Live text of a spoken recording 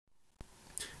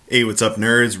Hey, what's up,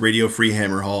 nerds? Radio Free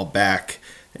Hammer Hall back.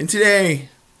 And today,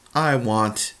 I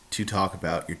want to talk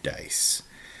about your dice.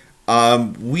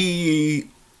 We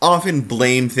often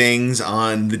blame things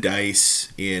on the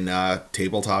dice in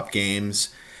tabletop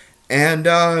games. And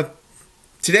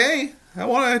today, I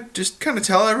want to just kind of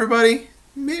tell everybody,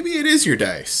 maybe it is your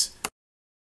dice.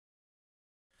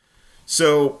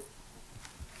 So,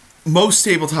 most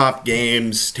tabletop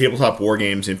games, tabletop war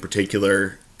games in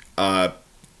particular,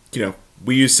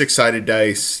 we use six-sided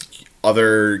dice.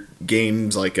 Other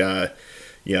games like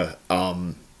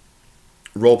role-playing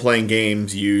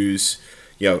games use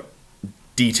D10s,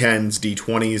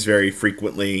 D20s very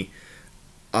frequently.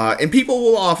 And people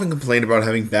will often complain about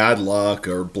having bad luck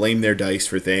or blame their dice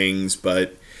for things,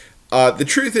 but the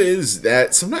truth is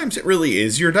that sometimes it really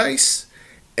is your dice.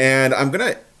 And I'm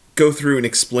going to go through and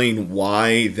explain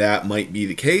why that might be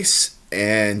the case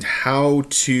and how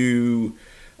to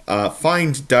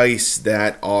find dice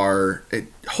that are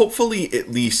hopefully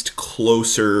at least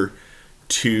closer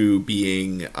to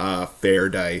being fair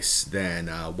dice than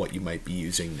what you might be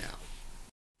using now.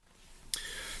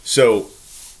 So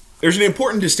there's an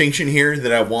important distinction here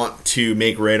that I want to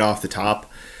make right off the top.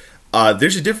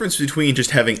 There's a difference between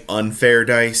just having unfair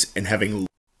dice and having...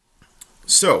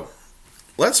 So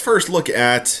let's first look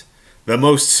at the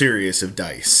most serious of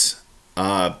dice,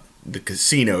 the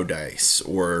casino dice,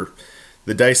 or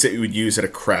the dice that you would use at a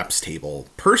craps table.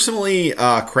 Personally,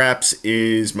 craps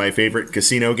is my favorite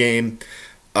casino game,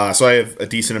 so I have a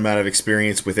decent amount of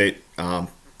experience with it.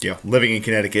 Living in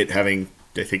Connecticut,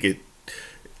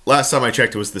 last time I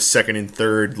checked, it was the second and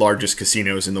third largest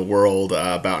casinos in the world,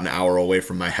 about an hour away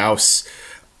from my house.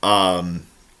 It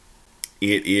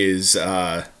is,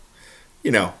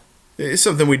 it's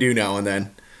something we do now and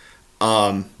then.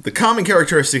 The common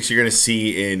characteristics you're going to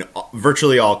see in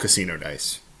virtually all casino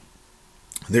dice.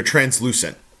 They're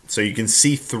translucent, so you can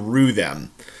see through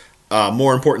them.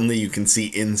 More importantly, you can see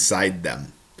inside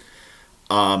them.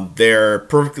 They're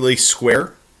perfectly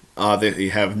square. They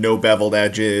have no beveled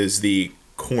edges. The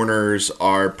corners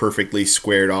are perfectly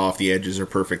squared off. The edges are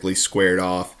perfectly squared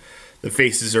off. The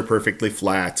faces are perfectly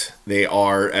flat. They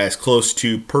are as close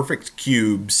to perfect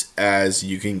cubes as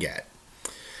you can get.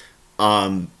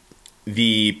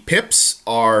 The pips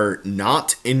are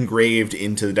not engraved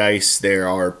into the dice. They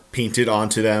are painted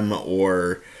onto them,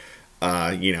 or,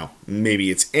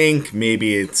 maybe it's ink,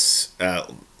 maybe it's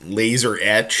laser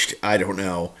etched. I don't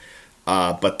know.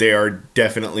 But they are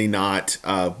definitely not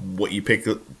what you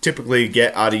typically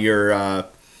get out of your,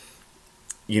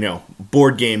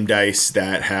 board game dice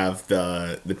that have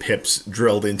the pips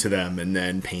drilled into them and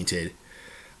then painted.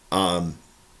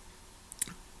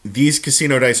 These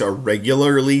casino dice are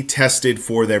regularly tested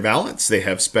for their balance. They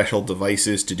have special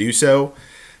devices to do so.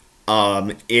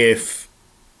 If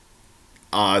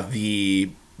the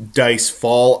dice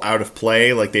fall out of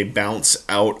play, like they bounce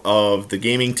out of the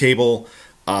gaming table,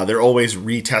 they're always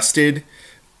retested,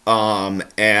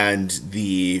 and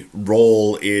the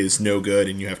roll is no good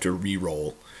and you have to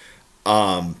re-roll.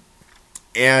 And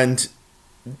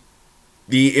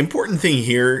the important thing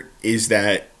here is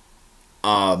that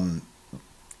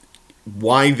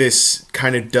why this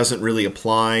kind of doesn't really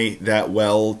apply that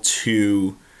well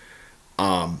to,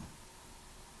 or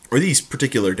these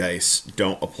particular dice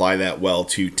don't apply that well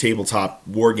to tabletop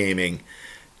wargaming,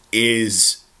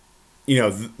 is,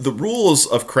 the rules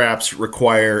of craps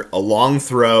require a long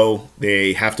throw.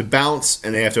 They have to bounce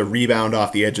and they have to rebound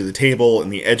off the edge of the table,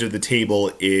 and the edge of the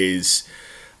table it's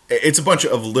a bunch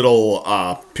of little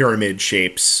pyramid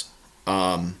shapes,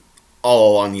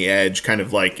 all on the edge, kind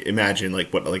of like, imagine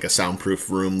like what like a soundproof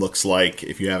room looks like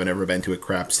if you haven't ever been to a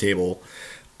craps table.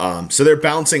 So they're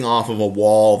bouncing off of a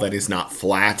wall that is not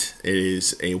flat. It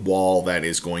is a wall that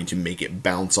is going to make it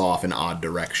bounce off in odd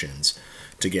directions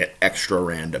to get extra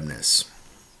randomness.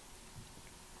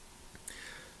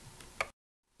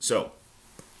 So,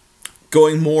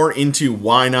 going more into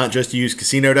why not just use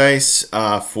casino dice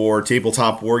for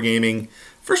tabletop wargaming.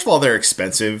 First of all, they're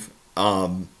expensive.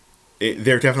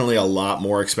 They're definitely a lot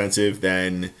more expensive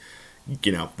than,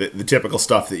 the typical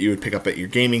stuff that you would pick up at your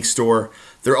gaming store.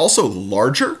 They're also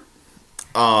larger.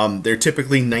 They're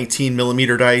typically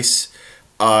 19mm dice.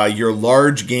 Your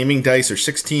large gaming dice are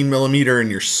 16mm,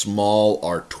 and your small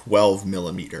are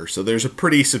 12mm. So there's a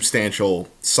pretty substantial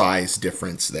size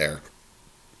difference there.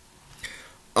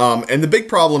 And the big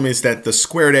problem is that the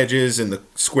squared edges and the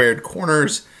squared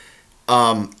corners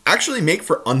actually make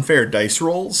for unfair dice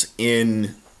rolls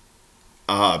in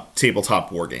tabletop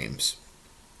war games.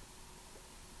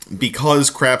 Because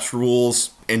craps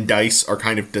rules and dice are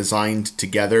kind of designed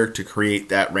together to create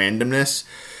that randomness,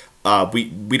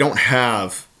 we don't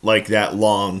have like that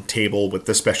long table with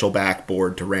the special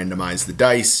backboard to randomize the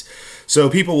dice. So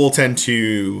people will tend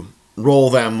to roll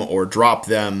them or drop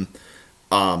them.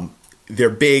 They're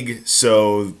big,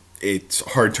 so it's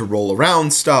hard to roll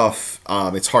around stuff.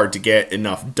 It's hard to get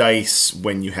enough dice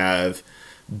when you have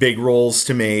big rolls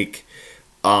to make.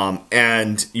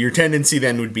 And your tendency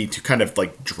then would be to kind of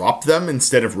like drop them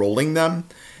instead of rolling them.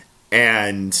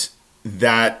 And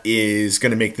that is going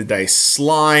to make the dice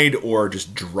slide or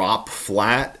just drop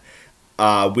flat,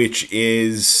 which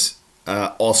is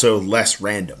also less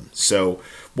random. So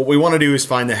what we want to do is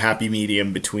find the happy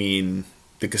medium between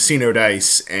the casino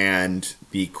dice and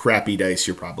the crappy dice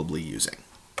you're probably using.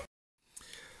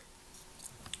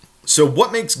 So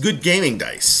what makes good gaming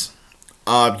dice?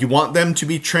 You want them to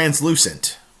be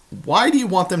translucent. Why do you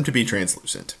want them to be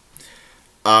translucent?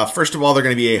 First of all, they're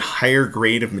going to be a higher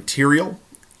grade of material.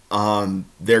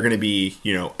 They're going to be,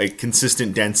 a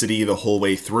consistent density the whole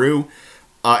way through.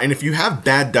 And if you have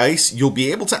bad dice, you'll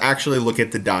be able to actually look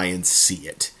at the die and see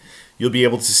it. You'll be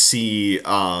able to see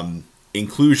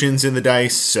inclusions in the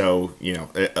dice, so,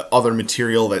 other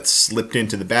material that's slipped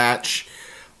into the batch.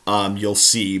 You'll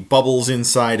see bubbles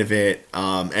inside of it,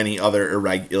 any other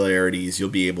irregularities you'll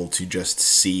be able to just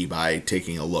see by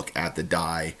taking a look at the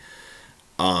die.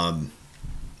 And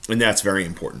that's very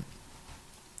important.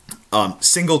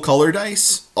 Single color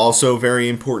dice, also very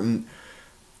important.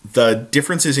 The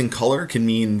differences in color can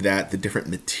mean that the different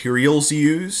materials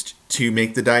used to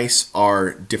make the dice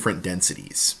are different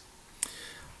densities.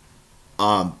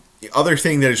 The other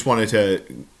thing that I just wanted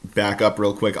to back up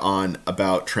real quick on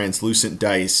about translucent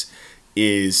dice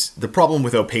is the problem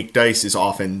with opaque dice is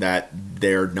often that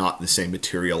they're not the same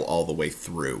material all the way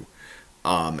through.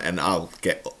 And I'll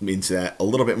get into that a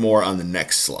little bit more on the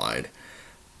next slide.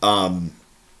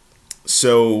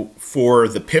 So for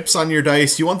the pips on your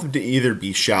dice, you want them to either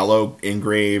be shallow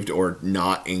engraved or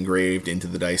not engraved into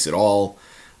the dice at all.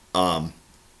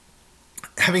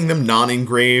 Having them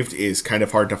non-engraved is kind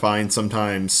of hard to find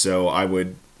sometimes, so I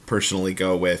would personally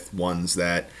go with ones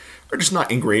that are just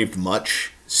not engraved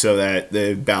much so that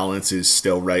the balance is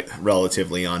still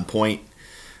relatively on point.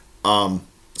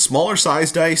 Smaller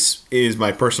size dice is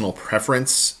my personal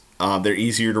preference. They're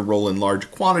easier to roll in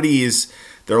large quantities.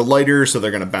 They're lighter, so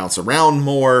they're going to bounce around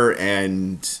more,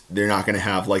 and they're not going to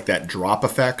have like that drop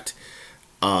effect.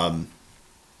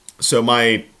 So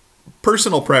my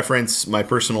personal preference, my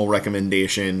personal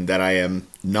recommendation that I am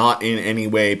not in any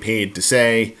way paid to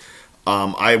say,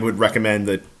 I would recommend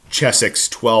the Chessex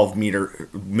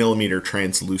 12mm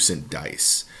translucent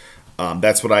dice.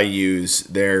 That's what I use.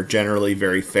 They're generally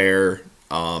very fair.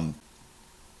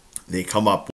 They come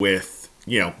up with,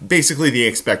 basically the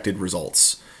expected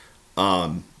results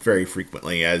very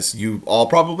frequently. As you all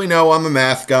probably know, I'm a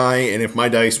math guy, and if my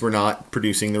dice were not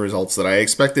producing the results that I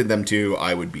expected them to,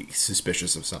 I would be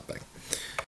suspicious of something.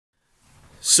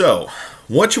 So,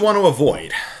 what you want to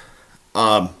avoid?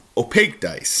 Opaque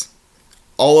dice.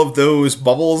 All of those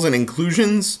bubbles and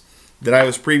inclusions that I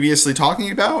was previously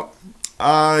talking about,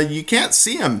 you can't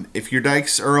see them if your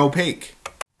dice are opaque.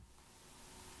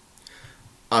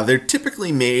 They're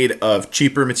typically made of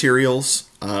cheaper materials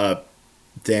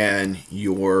than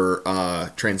your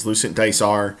translucent dice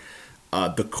are.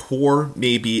 The core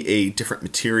may be a different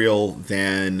material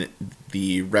than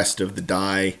the rest of the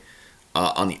die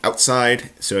on the outside,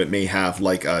 so it may have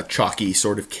like a chalky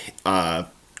sort of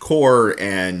core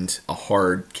and a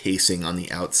hard casing on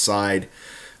the outside.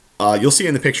 You'll see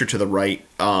in the picture to the right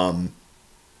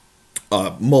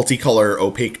multicolor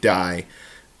opaque die.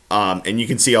 And you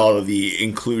can see all of the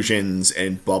inclusions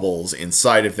and bubbles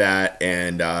inside of that.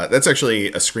 And that's actually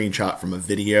a screenshot from a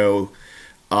video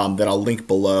that I'll link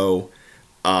below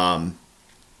of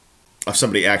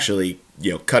somebody actually,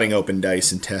 cutting open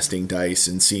dice and testing dice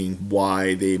and seeing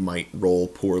why they might roll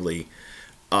poorly.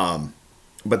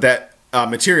 But that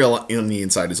material on the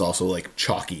inside is also like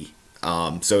chalky.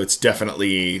 So it's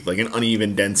definitely like an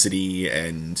uneven density,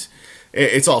 and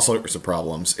it's all sorts of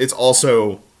problems. It's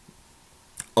also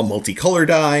a multicolor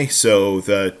die, so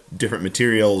the different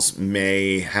materials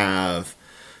may have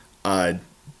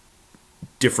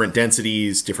different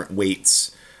densities, different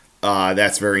weights.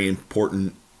 That's very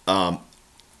important.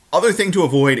 Other thing to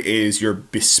avoid is your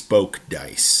bespoke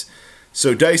dice.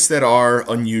 So dice that are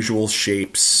unusual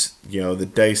shapes, the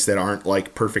dice that aren't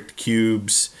like perfect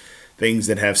cubes, things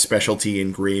that have specialty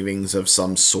engravings of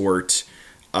some sort,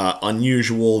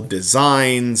 unusual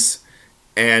designs.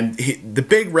 And the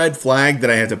big red flag that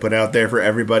I have to put out there for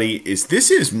everybody is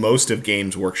this is most of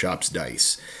Games Workshop's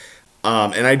dice.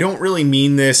 And I don't really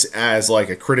mean this as like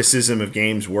a criticism of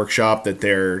Games Workshop that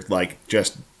they're like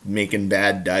just making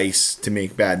bad dice to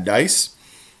make bad dice.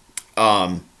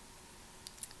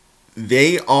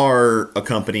 they are a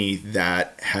company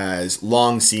that has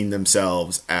long seen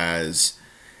themselves as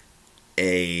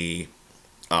a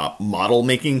model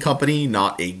making company,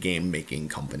 not a game making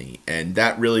company. And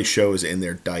that really shows in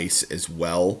their dice as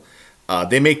well.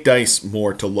 They make dice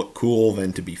more to look cool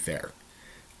than to be fair.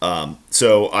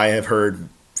 So I have heard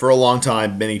for a long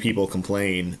time many people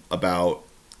complain about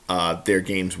their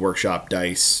Games Workshop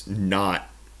dice not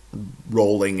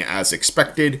rolling as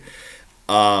expected.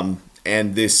 And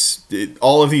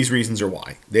all of these reasons are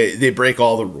why. They break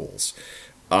all the rules.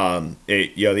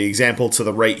 The example to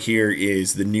the right here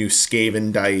is the new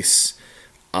Skaven dice.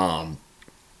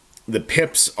 The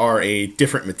pips are a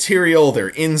different material. They're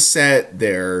inset.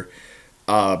 They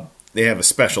have a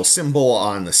special symbol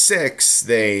on the 6.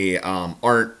 They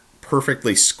aren't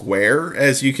perfectly square,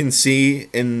 as you can see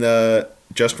in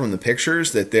just from the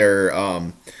pictures. That they're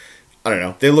I don't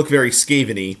know. They look very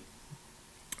Skaven-y,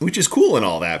 which is cool and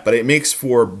all that, but it makes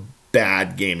for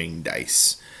bad gaming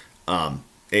dice.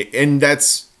 And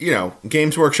that's,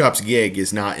 Games Workshop's gig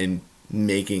is not in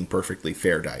making perfectly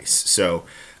fair dice. So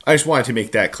I just wanted to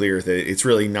make that clear that it's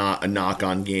really not a knock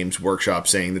on Games Workshop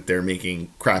saying that they're making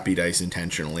crappy dice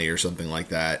intentionally or something like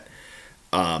that.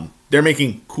 They're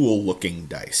making cool looking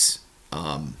dice.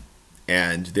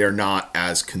 And they're not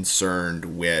as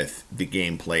concerned with the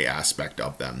gameplay aspect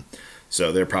of them.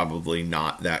 So they're probably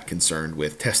not that concerned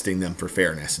with testing them for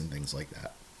fairness and things like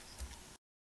that.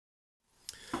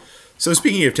 So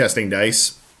speaking of testing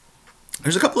dice,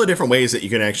 there's a couple of different ways that you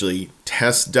can actually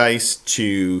test dice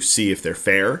to see if they're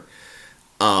fair.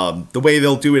 The way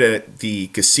they'll do it at the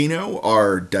casino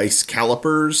are dice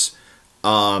calipers.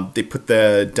 They put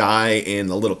the die in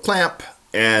a little clamp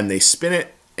and they spin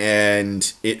it,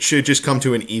 and it should just come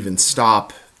to an even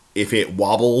stop. If it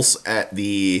wobbles at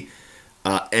the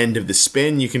end of the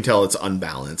spin, you can tell it's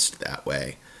unbalanced that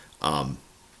way.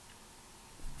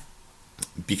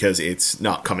 Because it's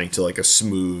not coming to like a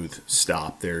smooth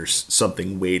stop. There's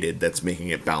something weighted that's making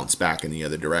it bounce back in the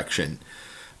other direction.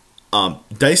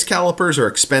 Dice calipers are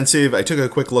expensive. I took a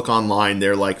quick look online.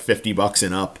 They're like $50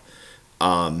 and up.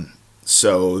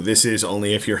 So this is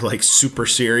only if you're like super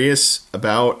serious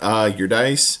about your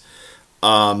dice.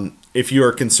 If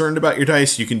you're concerned about your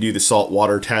dice, you can do the salt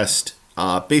water test.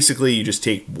 Basically, you just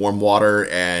take warm water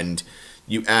and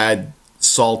you add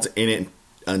salt in it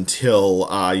until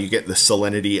you get the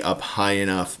salinity up high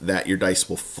enough that your dice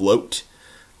will float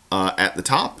at the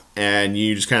top. And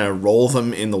you just kind of roll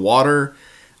them in the water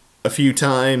a few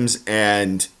times.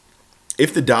 And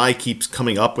if the die keeps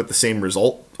coming up with the same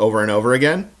result over and over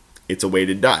again, it's a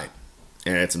weighted die.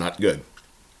 And it's not good.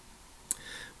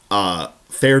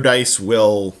 Fair dice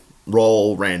will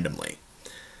roll randomly.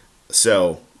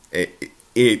 So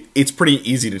it's pretty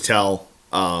easy to tell.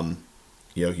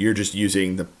 You're just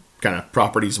using the kind of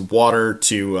properties of water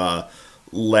to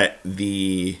let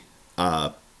the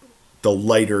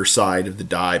lighter side of the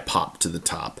die pop to the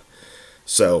top.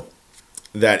 So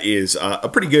that is a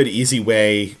pretty good, easy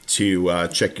way to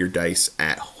check your dice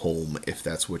at home if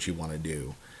that's what you want to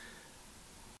do.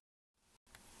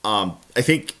 I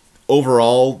think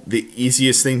overall the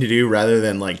easiest thing to do, rather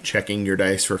than like checking your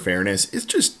dice for fairness, is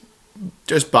just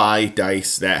buy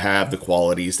dice that have the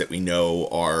qualities that we know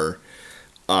are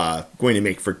going to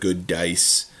make for good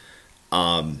dice.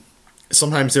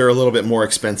 Sometimes they're a little bit more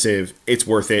expensive. It's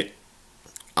worth it.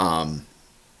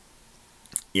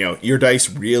 Your dice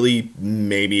really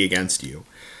may be against you.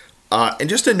 And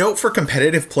just a note for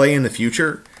competitive play in the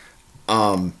future,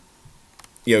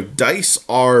 dice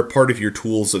are part of your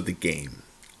tools of the game.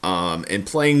 And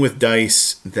playing with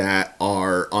dice that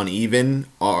are uneven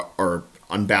or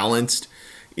unbalanced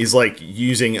is like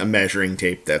using a measuring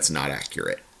tape that's not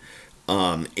accurate.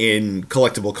 In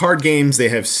collectible card games, they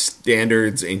have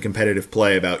standards in competitive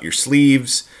play about your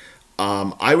sleeves.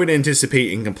 I would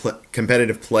anticipate in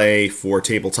competitive play for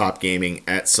tabletop gaming,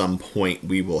 at some point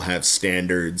we will have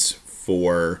standards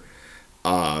for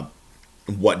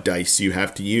what dice you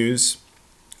have to use.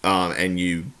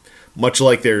 Much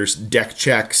like there's deck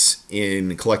checks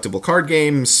in collectible card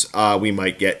games, we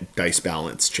might get dice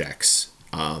balance checks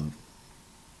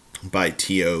by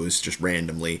TOs just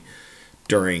randomly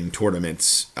during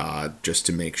tournaments, just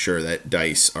to make sure that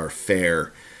dice are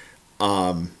fair.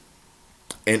 And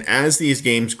as these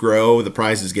games grow, the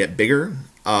prizes get bigger.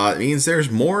 It means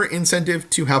there's more incentive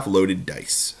to have loaded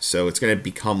dice. So it's going to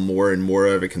become more and more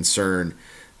of a concern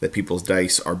that people's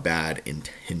dice are bad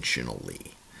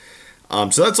intentionally.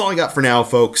 So that's all I got for now,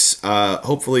 folks.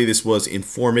 Hopefully this was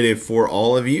informative for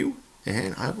all of you,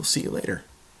 and I will see you later.